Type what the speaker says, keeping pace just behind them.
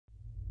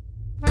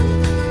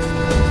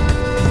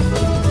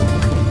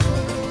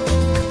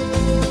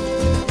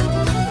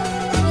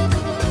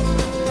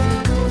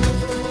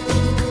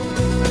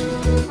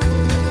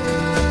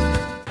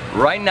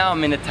Right now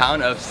I'm in the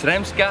town of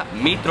Sremska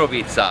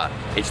Mitrovica.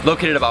 It's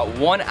located about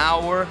 1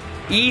 hour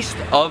east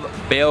of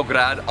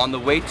Beograd on the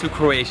way to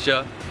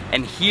Croatia,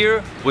 and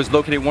here was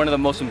located one of the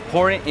most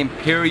important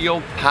imperial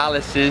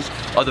palaces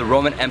of the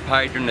Roman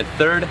Empire during the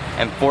 3rd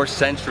and 4th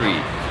century.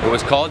 It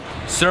was called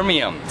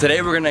Sirmium.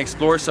 Today we're going to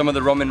explore some of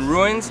the Roman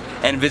ruins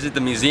and visit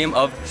the Museum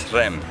of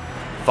Srem.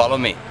 Follow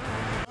me.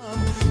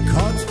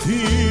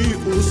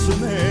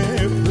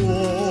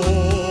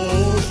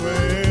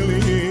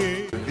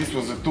 This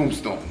was a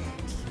tombstone.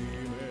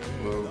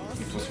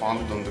 It was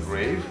founded on the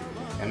grave,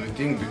 and we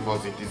think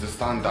because it is a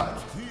standard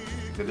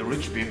that the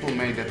rich people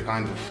made that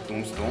kind of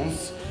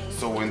tombstones,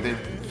 so when their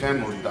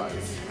family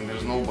dies and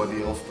there's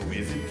nobody else to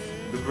visit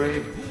the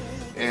grave,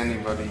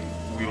 anybody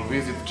will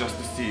visit just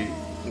to see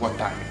what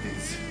time it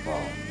is.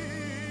 Wow.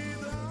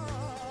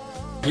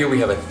 Here we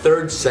have a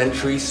 3rd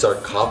century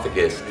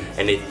sarcophagus,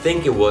 and they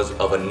think it was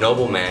of a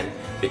nobleman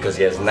because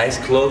he has nice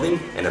clothing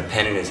and a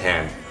pen in his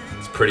hand.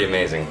 It's pretty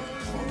amazing.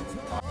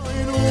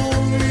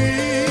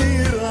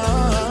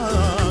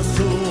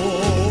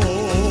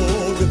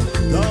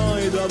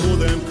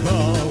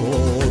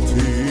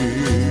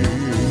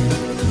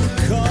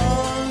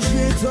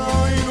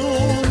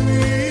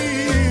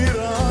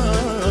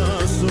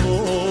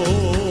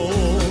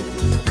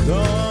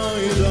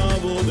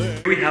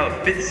 We have a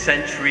 5th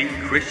century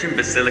Christian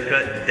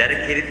Basilica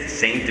dedicated to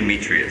Saint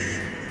Demetrius.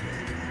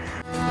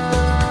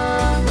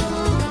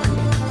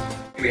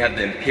 We have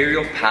the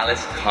Imperial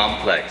Palace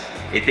Complex.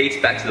 It dates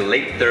back to the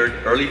late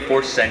 3rd, early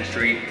 4th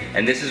century,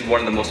 and this is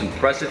one of the most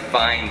impressive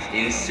finds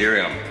in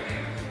Sirmium.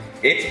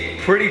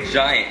 It's pretty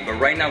giant, but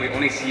right now we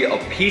only see a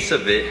piece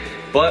of it,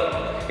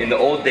 but in the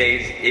old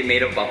days, it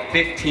made up about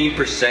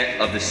 15%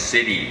 of the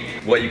city.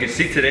 What you can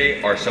see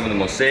today are some of the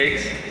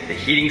mosaics, the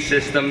heating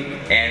system,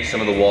 and some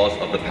of the walls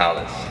of the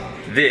palace.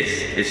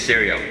 This is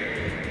Sirmium.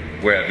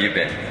 Where have you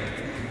been?